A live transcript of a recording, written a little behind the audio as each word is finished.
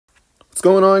What's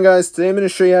going on, guys? Today I'm going to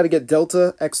show you how to get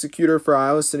Delta Executor for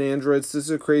iOS and Androids. This is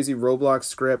a crazy Roblox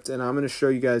script, and I'm going to show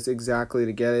you guys exactly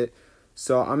to get it.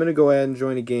 So I'm going to go ahead and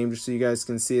join a game just so you guys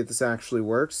can see if this actually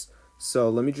works. So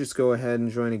let me just go ahead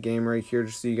and join a game right here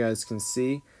just so you guys can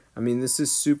see. I mean, this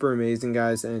is super amazing,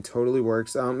 guys, and it totally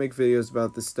works. I don't make videos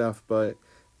about this stuff, but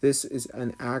this is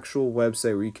an actual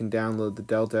website where you can download the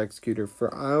Delta Executor for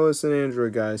iOS and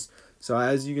Android, guys. So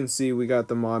as you can see, we got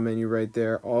the mod menu right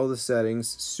there, all the settings,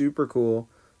 super cool.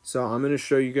 So I'm going to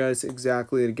show you guys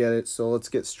exactly how to get it. So let's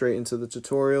get straight into the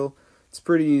tutorial. It's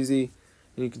pretty easy,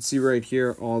 and you can see right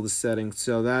here all the settings.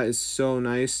 So that is so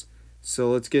nice.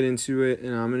 So let's get into it,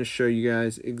 and I'm going to show you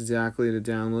guys exactly how to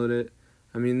download it.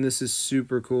 I mean, this is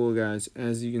super cool, guys.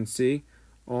 As you can see,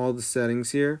 all the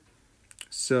settings here.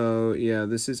 So yeah,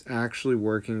 this is actually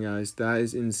working, guys. That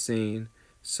is insane.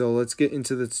 So let's get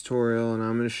into the tutorial, and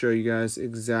I'm going to show you guys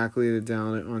exactly how to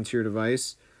download it onto your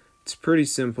device. It's pretty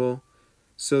simple.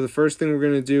 So the first thing we're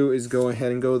going to do is go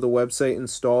ahead and go to the website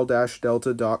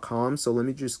install-delta.com. So let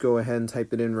me just go ahead and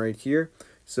type it in right here.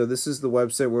 So this is the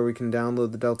website where we can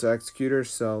download the Delta Executor.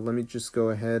 So let me just go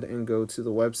ahead and go to the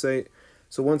website.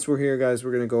 So once we're here, guys,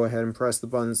 we're going to go ahead and press the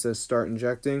button that says start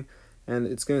injecting, and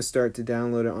it's going to start to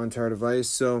download it onto our device.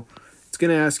 So it's going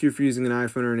to ask you if you're using an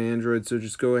iPhone or an Android, so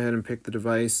just go ahead and pick the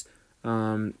device.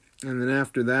 And then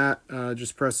after that,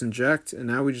 just press inject, and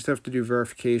now we just have to do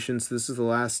verification. So this is the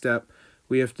last step.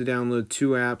 We have to download 2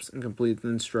 apps and complete the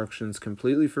instructions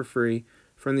completely for free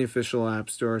from the official App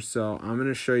Store. So I'm going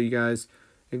to show you guys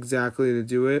exactly how to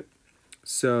do it.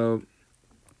 So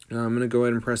I'm going to go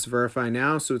ahead and press verify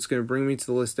now. So it's going to bring me to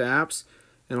the list of apps,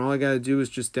 and all I got to do is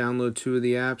just download 2 of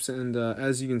the apps. And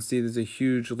as you can see, there's a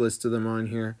huge list of them on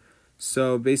here.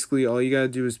 So basically all you got to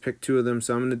do is pick 2 of them.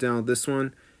 So I'm going to download this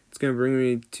one. It's going to bring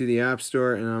me to the App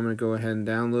Store, and I'm going to go ahead and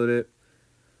download it.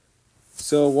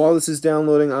 So while this is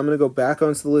downloading, I'm going to go back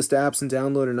onto the list of apps and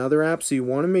download another app. So you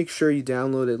want to make sure you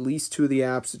download at least 2 of the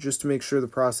apps just to make sure the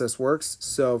process works.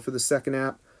 So for the second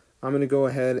app, I'm going to go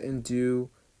ahead and do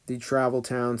the Travel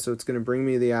Town. So it's going to bring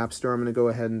me to the App Store. I'm going to go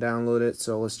ahead and download it.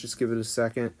 So let's just give it a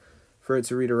second for it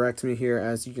to redirect me here,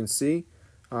 as you can see.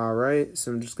 Alright,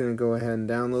 so I'm just going to go ahead and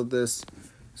download this.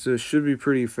 So it should be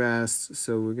pretty fast,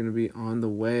 so we're going to be on the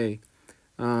way.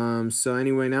 So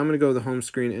anyway, now I'm going to go to the home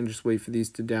screen and just wait for these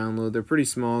to download. They're pretty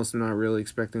small, so I'm not really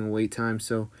expecting a wait time.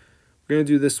 So we're going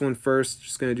to do this one first.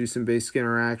 Just going to do some basic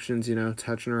interactions, you know,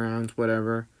 touching around,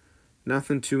 whatever.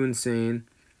 Nothing too insane.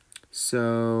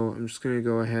 So I'm just going to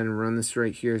go ahead and run this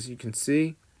right here, as you can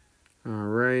see.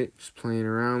 Alright, just playing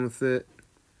around with it.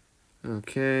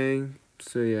 Okay.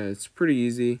 So yeah, it's pretty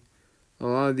easy. A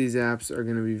lot of these apps are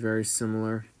going to be very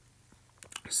similar.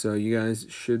 So you guys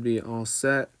should be all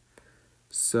set.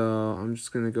 So I'm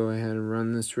just going to go ahead and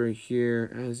run this right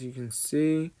here, as you can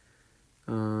see.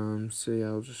 So yeah,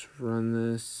 I'll just run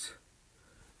this.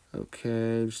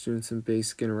 Okay, just doing some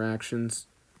basic interactions.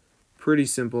 Pretty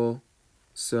simple.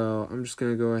 So I'm just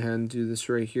going to go ahead and do this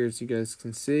right here, as you guys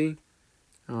can see.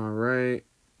 Alright.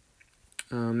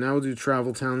 Now we'll do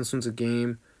Travel Town. This one's a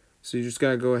game. So you just got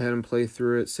to go ahead and play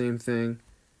through it. Same thing.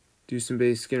 Do some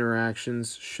basic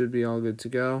interactions. Should be all good to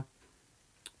go.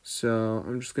 So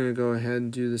I'm just going to go ahead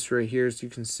and do this right here, as you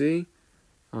can see.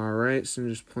 Alright, so I'm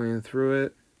just playing through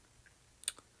it.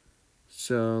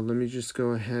 So let me just go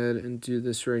ahead and do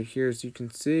this right here, as you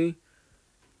can see.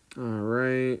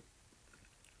 Alright.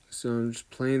 So I'm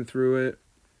just playing through it.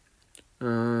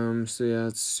 So yeah,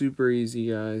 it's super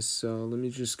easy, guys. So let me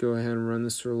just go ahead and run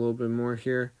this for a little bit more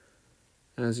here,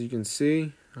 as you can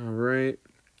see. Alright,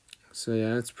 so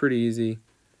yeah, it's pretty easy.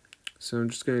 So I'm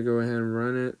just going to go ahead and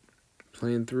run it,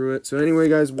 playing through it. So anyway,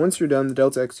 guys, once you're done, the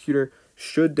Delta Executor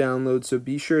should download, so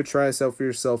be sure to try this out for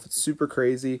yourself. It's super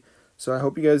crazy. So I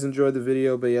hope you guys enjoyed the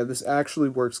video, but yeah, this actually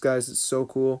works, guys. It's so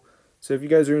cool. So if you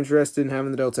guys are interested in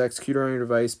having the Delta Executor on your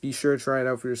device, be sure to try it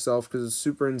out for yourself, because it's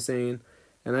super insane.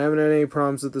 And I haven't had any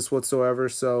problems with this whatsoever.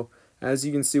 So as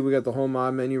you can see, we got the whole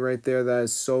mod menu right there. That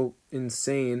is so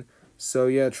insane. So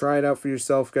yeah, try it out for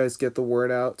yourself, guys. Get the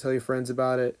word out. Tell your friends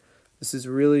about it. This is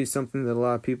really something that a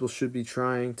lot of people should be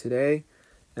trying today.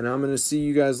 And I'm going to see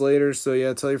you guys later. So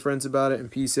yeah, tell your friends about it, and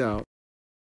peace out.